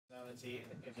personality,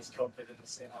 in his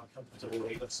confidence, in how comfortable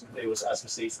he looks and feels as the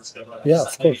season's gone on. Yeah,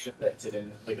 of course. Reflected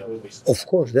in the goal. Of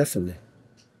course, definitely.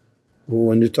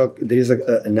 When you talk, there is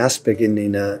an aspect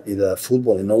in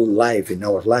football, in all life, in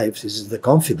our lives, is the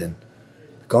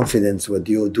confidence when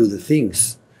you do the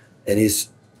things, and it's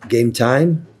game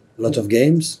time, a lot of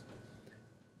games.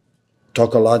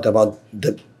 Talk a lot about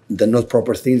the not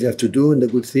proper things you have to do and the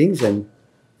good things, and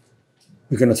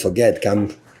we cannot forget.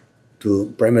 Come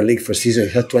to Premier League for season,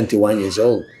 he's 21 years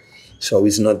old, so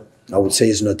it's not. I would say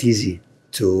it's not easy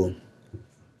to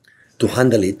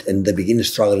handle it. And the beginning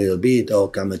struggle a little bit. Oh,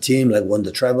 come a team like won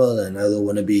the treble, and I don't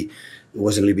want to be. It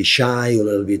was a little bit shy, a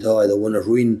little bit. Oh, I don't want to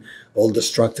ruin all the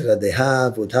structure that they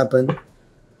have. What happened?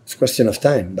 It's a question of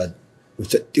time. But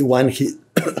with 31,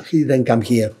 he then come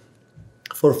here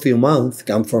for a few months.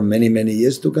 Come for many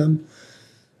years to come,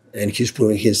 and he's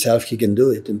proving himself. He can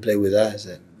do it and play with us.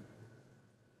 And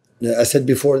I said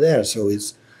before there. So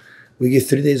we give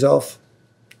 3 days off.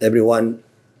 Everyone.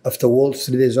 After Wolves,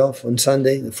 3 days off. On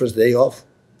Sunday, the first day off,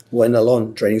 went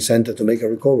alone, training center to make a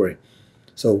recovery.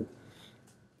 So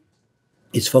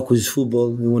its focus is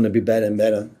football. We want to be better and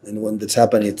better. And when that's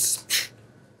happened, it's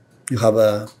you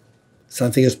have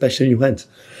something special in your hands.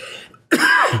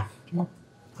 John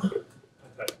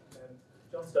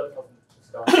Stoke hasn't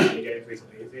started any games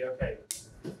recently. Is he okay?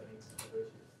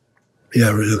 Yeah,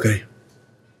 really okay.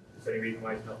 Is there any reason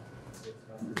why he's not?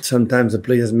 Sometimes the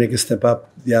players make a step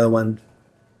up. The other one,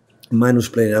 Manu's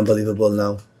playing unbelievable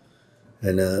now,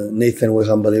 and Nathan was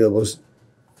unbelievable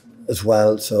as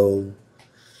well. So,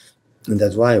 and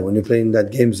that's why when you play in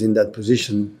that games in that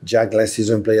position, Jack last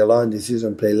season play a lot, this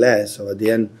season play less. So at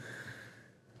the end,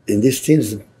 in these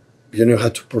teams, you know how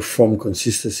to perform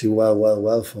consistency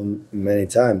well for many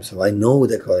times. So I know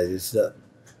the qualities.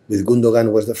 With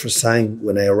Gundogan was the first sign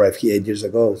when I arrived here 8 years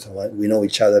ago. So we know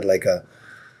each other like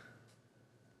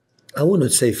I would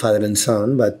not say father and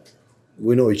son, but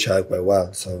we know each other quite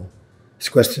well. So it's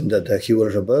a question that he will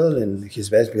rebel and his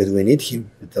best because we need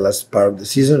him at the last part of the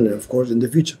season and, of course, in the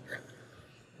future.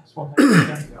 We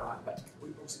obviously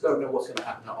don't know what's going to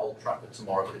happen at Old Trafford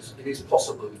tomorrow, but it is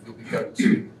possible that you'll be going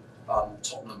to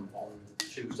Tottenham on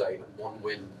Tuesday and one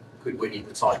win could win you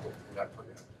the title.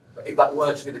 But if that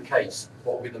were to be the case,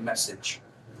 what would be the message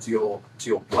to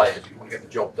your players? You want to get the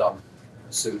job done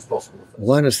as soon as possible?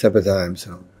 One step at a time.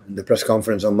 So in the press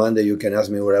conference on Monday, you can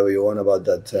ask me whatever you want about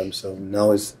that. So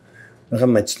now I don't have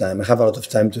much time. I have a lot of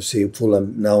time to see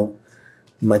Fulham now,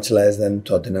 much less than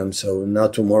Tottenham. So now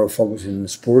tomorrow, focusing on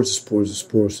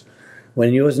Spurs.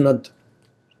 When it was not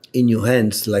in your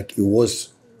hands like it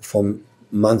was from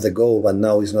a month ago, but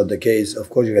now it's not the case. Of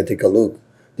course, you can take a look.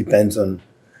 Depends on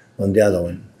the other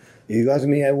one. If you ask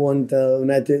me, I want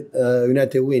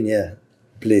United win. Yeah,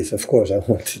 please, of course, I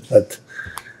want it. But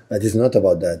it's not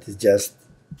about that. It's just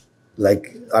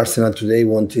like Arsenal today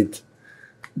wanted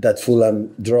that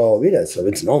Fulham draw with us. So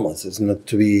it's normal. So it's not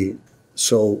to be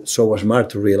so smart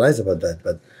to realize about that.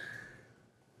 But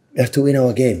we have to win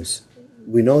our games.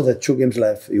 We know that 2 games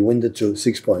left. You win the 2,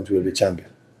 6 points, we'll be champion.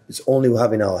 It's only we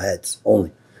have in our heads.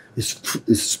 Only.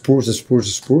 It's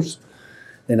Spurs.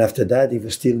 And after that, if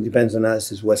it still depends on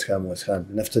us, it's West Ham.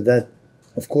 And after that,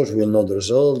 of course, we'll know the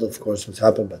result. Of course, what's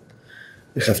happened. But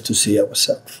we have to see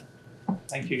ourselves.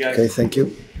 Thank you, guys. Okay, thank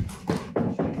you.